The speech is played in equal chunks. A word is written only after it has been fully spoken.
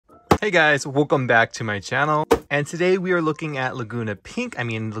Hey guys, welcome back to my channel. And today we are looking at Lagoona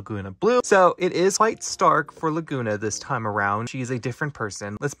Lagoona Blue. So it is quite stark for Lagoona this time around. She is a different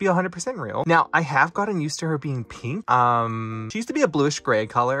person. Let's be 100% real. Now, I have gotten used to her being pink. She used to be a bluish gray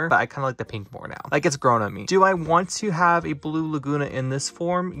color, but I kind of like the pink more now. Like, it's grown on me. Do I want to have a blue Lagoona in this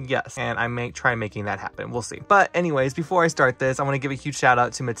form? Yes. And I may try making that happen. We'll see. But anyways, before I start this, I want to give a huge shout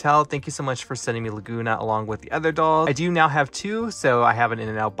out to Mattel. Thank you so much for sending me Lagoona along with the other dolls. I do now have two, so I have an in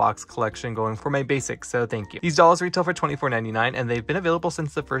and out box collection going for my basics, so thank you. These dolls retail for $24.99 and they've been available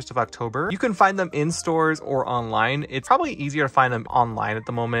since the 1st of October. You can find them in stores or online. It's probably easier to find them online at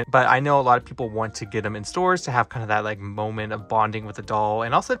the moment, but I know a lot of people want to get them in stores to have kind of that like moment of bonding with the doll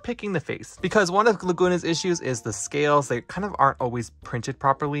and also picking the face. Because one of Lagoona's issues is the scales. They kind of aren't always printed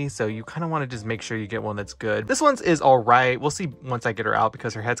properly, so you kind of want to just make sure you get one that's good. This one's is all right. We'll see once I get her out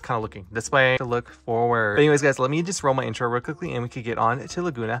because her head's kind of looking this way to look forward. But anyways, guys, let me just roll my intro real quickly and we could get on to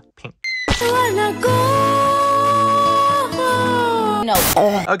Lagoona Pink.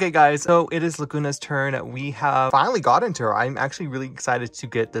 No. Okay guys, so it is Lagoona's turn. We have finally gotten to her. I'm actually really excited to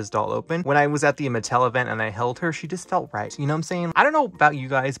get this doll open. When I was at the Mattel event and I held her, she just felt right. You know what I'm saying? I don't know about you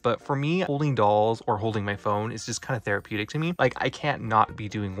guys, but for me, holding dolls or holding my phone is just kind of therapeutic to me. Like, I can't not be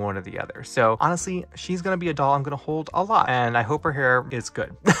doing one or the other. So honestly, she's gonna be a doll I'm gonna hold a lot, and I hope her hair is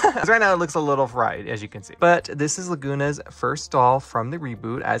good. Because right now it looks a little fried, as you can see. But this is Lagoona's first doll from the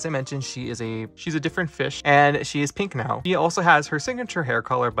reboot. As I mentioned, she's a different fish, and she is pink now. She also has her signature hair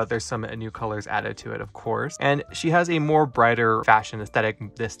color, but there's some new colors added to it, of course. And she has a more brighter fashion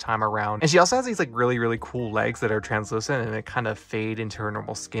aesthetic this time around. And she also has these like really cool legs that are translucent and it kind of fade into her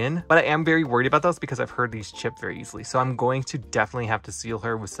normal skin. But I am very worried about those because I've heard these chip very easily. So I'm going to definitely have to seal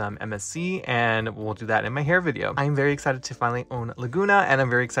her with some MSC, and we'll do that in my hair video. I'm very excited to finally own Lagoona, and I'm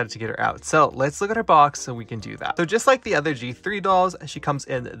very excited to get her out. So let's look at her box so we can do that. So just like the other G3 dolls, she comes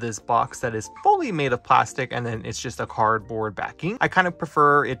in this box that is fully made of plastic, and then it's just a cardboard backing. I kind of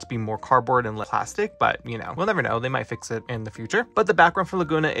prefer it to be more cardboard and less plastic, but you know, we'll never know. They might fix it in the future. But the background for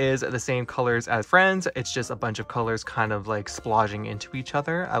Lagoona is the same colors as Friends. It's just a bunch of colors kind of like splodging into each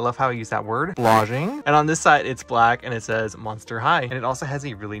other. I love how I use that word, splodging. And on this side, it's black and it says Monster High. And it also has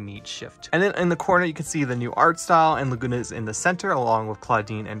a really neat shift. And then in the corner, you can see the new art style, and Lagoona is in the center along with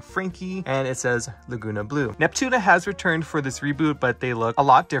Claudine and Frankie. And it says Lagoona Blue. Neptuna has returned for this reboot, but they look a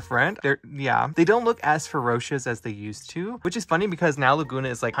lot different. They don't look as ferocious as they used to, which is funny because now Lagoona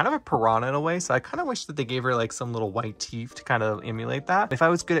is like kind of a piranha in a way, so I kind of wish that they gave her like some little white teeth to kind of emulate that. If I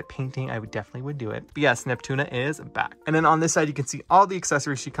was good at painting, I would definitely do it. But yes, Neptuna is back. And then on this side, you can see all the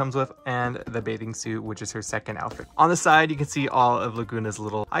accessories she comes with and the bathing suit, which is her second outfit. On the side, you can see all of Lagoona's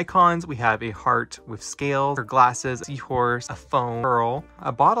little icons. We have a heart with scales, her glasses, a seahorse, a phone, pearl,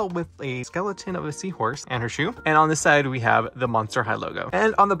 a bottle with a skeleton of a seahorse, and her shoe. And on this side, we have the Monster High logo.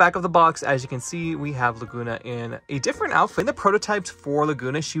 And on the back of the box, as you can see, we have Lagoona in a different outfit. In the prototypes for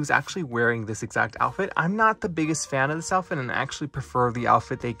Lagoona, she was actually wearing this exact outfit. I'm not the biggest fan of this outfit, and I actually prefer the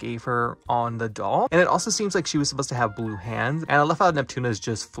outfit they gave her on the doll. And it also seems like she was supposed to have blue hands, and I love how Neptuna is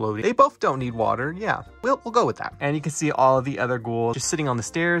just floating. They both don't need water. Yeah, we'll go with that. And you can see all of the other ghouls just sitting on the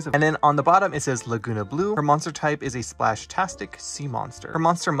stairs. And then on the bottom, it says Lagoona Blue. Her monster type is a splash-tastic sea monster. Her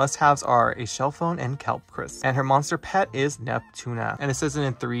monster must-haves are a shell phone and kelp crisp. And her monster pet is Neptuna. And it says it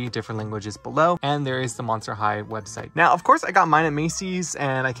in 3 different languages below. And there is the Monster High website. Now, of course, I got mine at Macy's,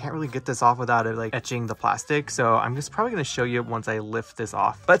 and I can't really get this off without it like etching the plastic, so I'm just probably going to show you once I lift this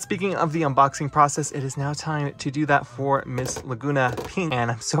off. But speaking of the unboxing process, it is now time to do that for Miss Lagoona Pink,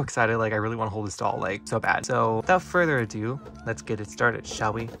 and I'm so excited. Like, I really want to hold this doll like so bad. So without further ado, let's get it started,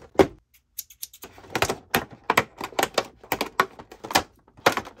 shall we?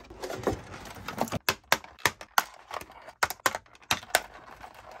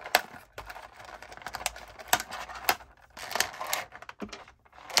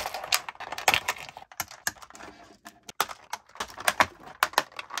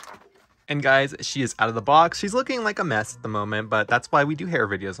 And guys, she is out of the box. She's looking like a mess at the moment, but that's why we do hair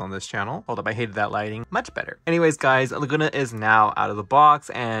videos on this channel. Hold up, I hated that lighting. Much better. Anyways, guys, Lagoona is now out of the box,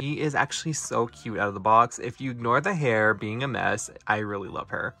 and he is actually so cute out of the box. If you ignore the hair being a mess, I really love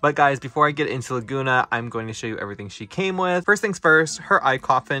her. But guys, before I get into Lagoona, I'm going to show you everything she came with. First things first, her eye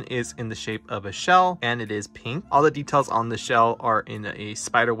coffin is in the shape of a shell, and it is pink. All the details on the shell are in a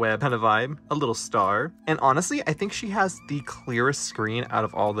spider web kind of vibe, a little star. And honestly, I think she has the clearest screen out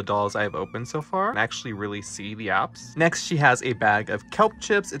of all the dolls I've open so far and actually really see the apps. Next, she has a bag of kelp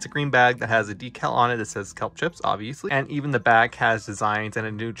chips. It's a green bag that has a decal on it that says kelp chips, obviously. And even the bag has designs and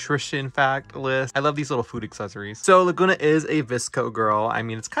a nutrition fact list. I love these little food accessories. So Laguna is a Visco girl. I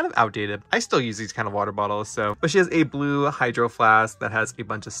mean, it's kind of outdated. I still use these kind of water bottles, so. But she has a blue hydro flask that has a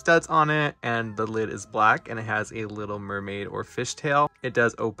bunch of studs on it, and the lid is black, and it has a little mermaid or fishtail. It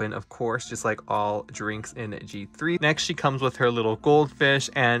does open, of course, just like all drinks in G3. Next, she comes with her little goldfish,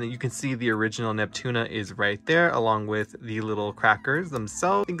 and you can see the original Neptuna is right there, along with the little crackers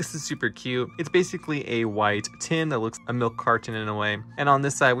themselves. I think this is super cute. It's basically a white tin that looks a milk carton in a way. And on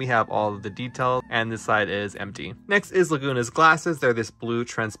this side, we have all of the details, and this side is empty. Next is Laguna's glasses. They're this blue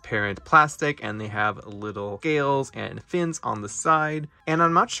transparent plastic, and they have little scales and fins on the side. And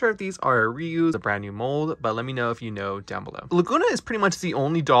I'm not sure if these are a reuse, a brand new mold, but let me know if you know down below. Laguna is pretty much the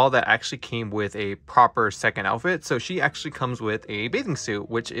only doll that actually came with a proper second outfit. So she actually comes with a bathing suit,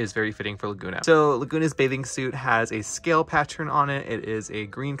 which is very fitting for Laguna. So Laguna's bathing suit has a scale pattern on it. It is a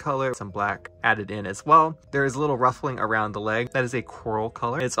green color, some black added in as well. There is a little ruffling around the leg. That is a coral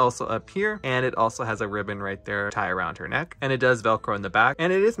color. It's also up here, and it also has a ribbon right there tie around her neck, and it does Velcro in the back,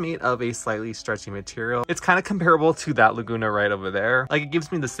 and it is made of a slightly stretchy material. It's kind of comparable to that Laguna right over there. Like, it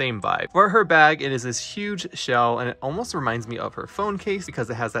gives me the same vibe. For her bag, it is this huge shell, and it almost reminds me of her phone case because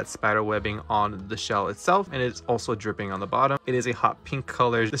it has that spider webbing on the shell itself, and it's also dripping on the bottom. It is a hot pink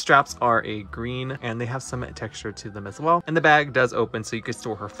color. The straps are a green, and they have some texture to them as well. And the bag does open, so you could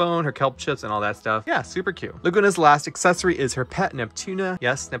store her phone, her kelp chips, and all that stuff. Yeah, super cute. Laguna's last accessory is her pet Neptuna.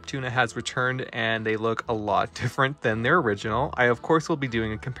 Yes, Neptuna has returned, and they look a lot different than their original. I, of course, will be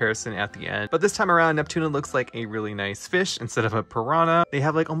doing a comparison at the end, but this time around, Neptuna looks like a really nice fish instead of a piranha. They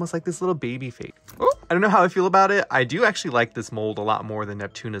have like almost like this little baby face. Oh, I don't know how I feel about it. I do actually like this mold a lot more than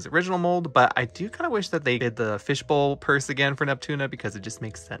Neptuna's original mold, but I do kind of wish that they did the fishbowl purse again for Neptuna because it just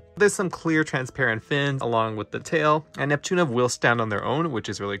makes sense. There's some clear transparent fins along with the tail, and Neptuna will stand on their own, which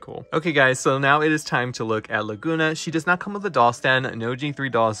is really cool. Okay guys, so now it is time to look at Laguna. She does not come with a doll stand. No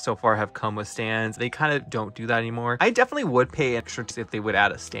G3 dolls so far have come with stands. They kind of don't do that anymore. I definitely would pay extra if they would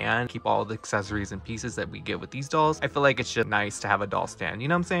add a stand, keep all the accessories and pieces that we get with these dolls. I feel like it's just nice to have a doll stand, you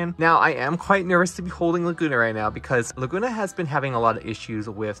know what I'm saying? Now, I am quite nervous to be holding Laguna right now because Laguna has been having a lot of issues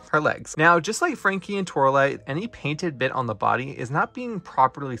with her legs. Now, just like Frankie and Torlight, any painted bit on the body is not being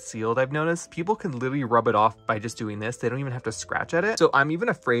properly sealed. I've noticed people can literally rub it off by just doing this. They don't even have to scratch at it. So I'm even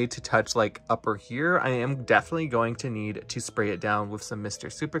afraid to touch like upper here. I am definitely going to need to spray it down with some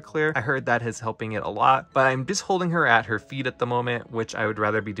Mr. Super Clear. I heard that is helping it a lot, but I'm just holding her at her feet at the moment, which I would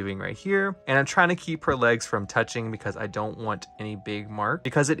rather be doing right here. And I'm trying to keep her legs from touching because I don't want any big mark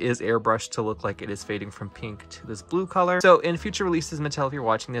because it is airbrushed to look like it is fading from pink to this blue color. So in future releases, Mattel, if you're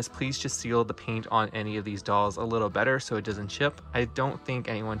watching this, please just seal the paint on any of these dolls a little better so it doesn't chip. I don't think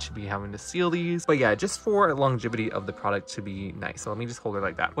anyone should be having to seal these, but yeah, just for longevity of the product to be nice. So let me just hold it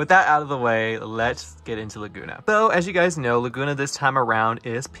like that. With that out of the way, let's get into Laguna. So as you guys know, Laguna this time around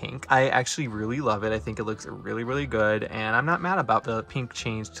is pink. I actually really love it. I think it looks really, really good, and I'm not mad about the pink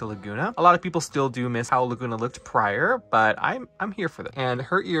change to Laguna. A lot of people still do miss how Laguna looked prior, but I'm here for this. And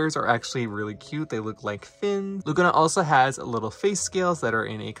her ears are actually really cute. They look like fins. Laguna also has little face scales that are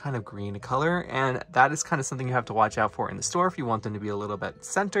in a kind of green color, and that is kind of something you have to watch out for in the store if you want them to be a little bit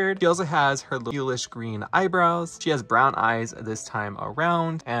centered. She also has her little tealish green eyebrows. She has brown eyes this time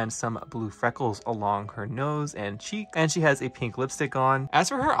around and some blue freckles along her nose and cheek, and she has a pink lipstick on. As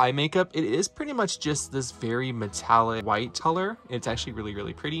for her eye makeup, it is pretty much just this very metallic white color. It's actually really,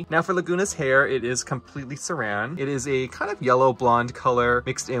 really pretty. Now for Laguna's hair, it is completely saran. It is a kind of yellow blonde color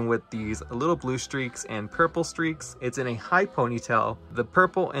mixed in with these little blue streaks and purple streaks. It's in a high ponytail. The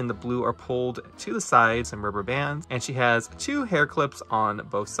purple and the blue are pulled to the sides, some rubber bands, and she has two hair clips on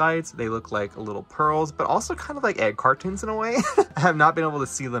both sides. They look like little pearls, but also kind of like egg cartons in a way. I have not been able to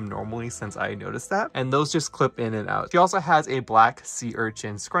see them normally since I noticed that, and those just clip in and out. She also has a black sea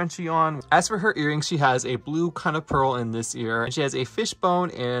urchin scrunchie on. As for her earrings, she has a blue kind of pearl in this ear, and she has a fishbone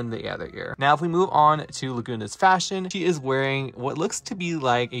in the other ear. Now, if we move on to Laguna's fashion, she is wearing what looks to be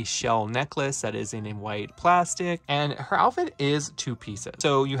like a shell necklace that is in a white plastic, and her outfit is two pieces.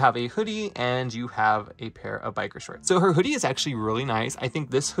 So you have a hoodie and you have a pair of biker shorts. So her hoodie is actually really nice. I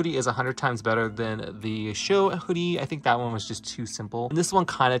think this hoodie is 100 times better than the show hoodie. I think that one was just too simple. And this one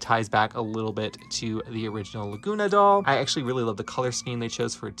kind of ties back a little bit to the original Laguna doll. I actually really love the color scheme they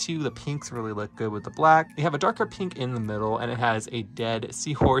chose for it too. The pinks really look good with the black. They have a darker pink in the middle, and it has a dead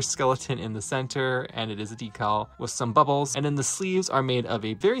seahorse skeleton in the center, and it is a decal with some bubbles. And then the sleeves are made of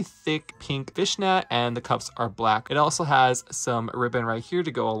a very thick pink fishnet, and the cuffs are black. It also has some ribbon right here to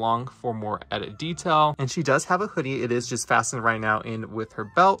go along for more added detail. And she does have a hoodie. It is just fastened right now in with her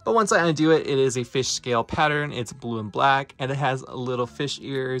belt. But once I undo it, it is a fish scale pattern. It's blue and black, and it has little fish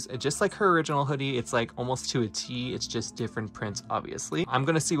ears, just like her original hoodie. It's like almost to a T. It's just different prints, obviously. I'm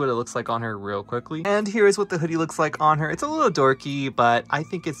gonna see what it looks like on her real quickly. And here is what the hoodie looks like on her. It's a little dorky, but I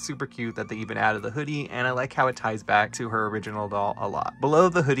think it's super cute that they even added the hoodie, and I like how it ties back to her original doll a lot. Below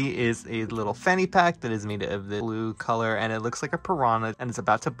the hoodie is a little fanny pack that is made of the blue color, and it looks like a piranha, and it's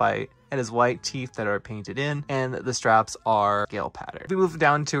about to bite. It has white teeth that are painted in, and the straps are scale pattern. We move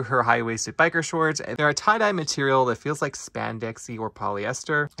down to her high-waisted biker shorts. They're a tie-dye material that feels like spandexy or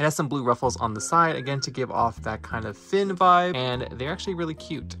polyester. It has some blue ruffles on the side, again, to give off that kind of thin vibe, and they're actually really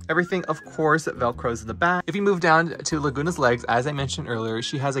cute. Everything, of course, velcros in the back. If you move down to Lagoona's legs, as I mentioned earlier,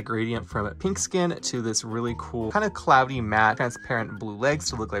 she has a gradient from pink skin to this really cool, kind of cloudy, matte, transparent blue legs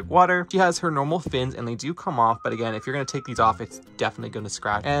to look like water. She has her normal fins, and they do come off, but again, if you're going to take these off, it's definitely going to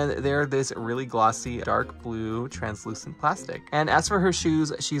scratch. And they're this really glossy dark blue translucent plastic. And as for her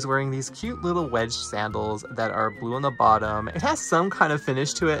shoes, she's wearing these cute little wedge sandals that are blue on the bottom. It has some kind of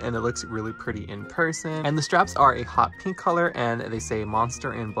finish to it, and it looks really pretty in person. And the straps are a hot pink color, and they say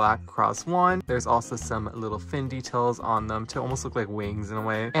monster in black cross 1. There's also some little fin details on them to almost look like wings in a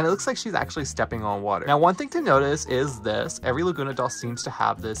way, and it looks like she's actually stepping on water. Now, one thing to notice is this: every Lagoona doll seems to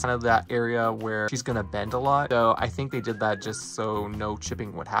have this kind of that area where she's gonna bend a lot, so I think they did that just so no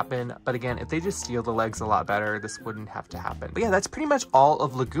chipping would happen. But again, if they just seal the legs a lot better, this wouldn't have to happen. But yeah, that's pretty much all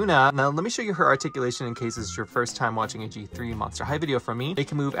of Lagoona. Now let me show you her articulation in case it's your first time watching a G3 Monster High video from me. They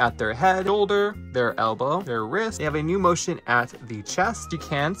can move at their head, shoulder, their elbow, their wrist. They have a new motion at the chest. She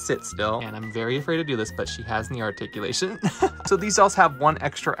can sit still, and I'm very afraid to do this, but she has knee articulation. So these dolls have one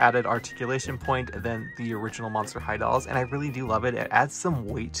extra added articulation point than the original Monster High dolls, and I really do love it. It adds some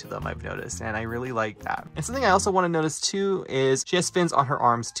weight to them, I've noticed, and I really like that. And something I also want to notice too is she has fins on her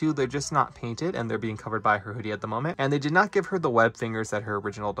arms too. They're just not painted, and they're being covered by her hoodie at the moment. And they did not give her the web fingers that her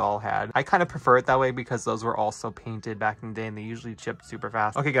original doll had. I kind of prefer it that way because those were also painted back in the day, and they usually chipped super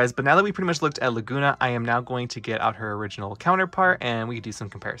fast. Okay guys, but now that we pretty much looked at Lagoona, I am now going to get out her original counterpart, and we can do some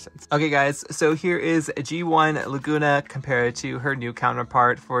comparisons. Okay guys, so here is G1 Lagoona compared to her new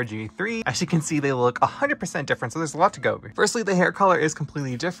counterpart for G3. As you can see, they look 100% different, so there's a lot to go over. Firstly, the hair color is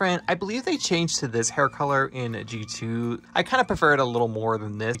completely different. I believe they changed to this hair color in G2. I kind of prefer it a little more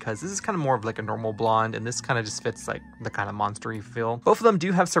than this because this is kind of more of like a normal blonde, and this kind of just fits like the kind of monstery feel. Both of them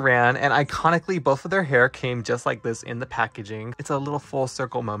do have saran, and iconically, both of their hair came just like this in the packaging. It's a little full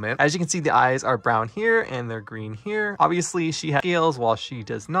circle moment. As you can see, the eyes are brown here and they're green here. Obviously, she has scales while she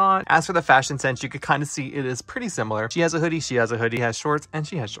does not. As for the fashion sense, you could kind of see it is pretty similar. She has a hoodie, she has a hoodie, has shorts, and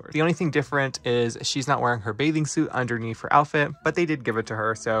she has shorts. The only thing different is she's not wearing her bathing suit underneath her outfit, but they did give it to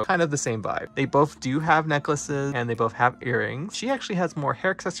her, so kind of the same vibe. They both do have necklaces, and they both have earrings. She actually has more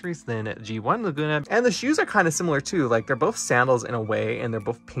hair accessories than G1 Lagoona, and the shoes are kind of similar too. Like, they're both sandals in a way, and they're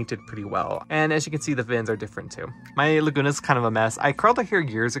both painted pretty well. And as you can see, the fins are different too. My Lagoona's kind of a mess. I curled her hair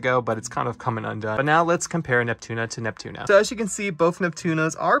years ago, but it's kind of coming undone. But now let's compare Neptuna to Neptuna. So as you can see, both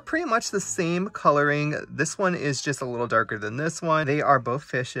Neptunas are pretty much the same coloring. This one is just a little darker than this one. They are both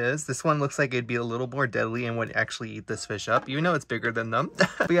fishes. This one looks like it'd be a little more deadly and would actually eat this fish up, even though it's bigger than them.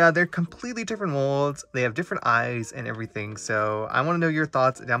 But yeah, they're completely different molds. They have different eyes and everything. So I want to know your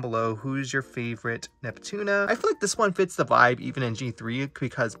thoughts down below. Who's your favorite Neptuna? I feel like this one fits the vibe even in G3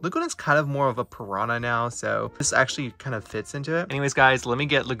 because Lagoona's kind of more of a piranha now, so this actually kind of fits into it. Anyways guys, let me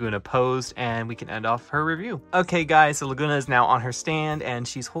get Lagoona posed and we can end off her review. Okay guys, so Lagoona is now on her stand and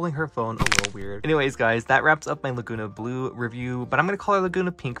she's holding her phone a little weird. Anyways guys, that wraps up my Lagoona Blue review, but I'm gonna call her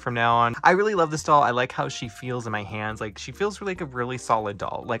Lagoona Pink from now on. I really love this doll. I like how she feels in my hands. Like, she feels like a really solid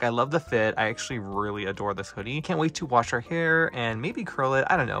doll. Like, I love the fit. I actually really adore this hoodie. Can't wait to wash her hair and maybe curl it.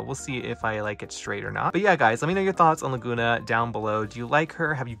 I don't know. We'll see if I like it straight or not. But yeah guys, let me know your thoughts on Lagoona down below. Do you like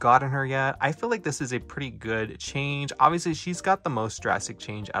her? Have you gotten her yet? I feel like this is a pretty good change. Obviously, she's got the most drastic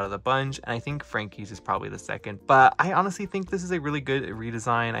change out of the bunch, and I think Frankie's is probably the second, but I honestly think this is a really good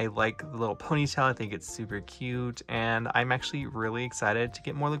redesign. I like the little ponytail. I think it's super cute, and I'm actually really excited to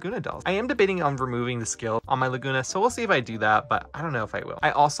get more Lagoona dolls. I am debating on removing the scale on my Lagoona, so we'll see if I do that, but I don't know if I will.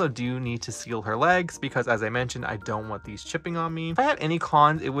 I also do need to seal her legs because, as I mentioned, I don't want these chipping on me. If I have any comments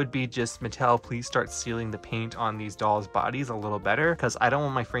cons, it would be just Mattel, please start sealing the paint on these dolls' bodies a little better, because I don't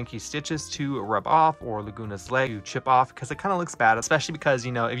want my Frankie stitches to rub off or Lagoona's leg to chip off, because it kind of looks bad, especially because,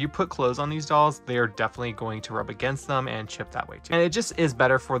 you know, if you put clothes on these dolls, they are definitely going to rub against them and chip that way too. And it just is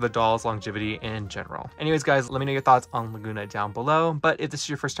better for the doll's longevity in general. Anyways, guys, let me know your thoughts on Lagoona down below. But if this is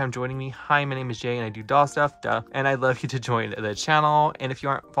your first time joining me, hi, my name is Jay and I do doll stuff, and I'd love you to join the channel. And if you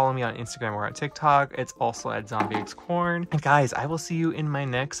aren't following me on Instagram or on TikTok, it's also at ZombieXCorn. And guys, I will see you in my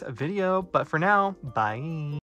next video, but for now, bye.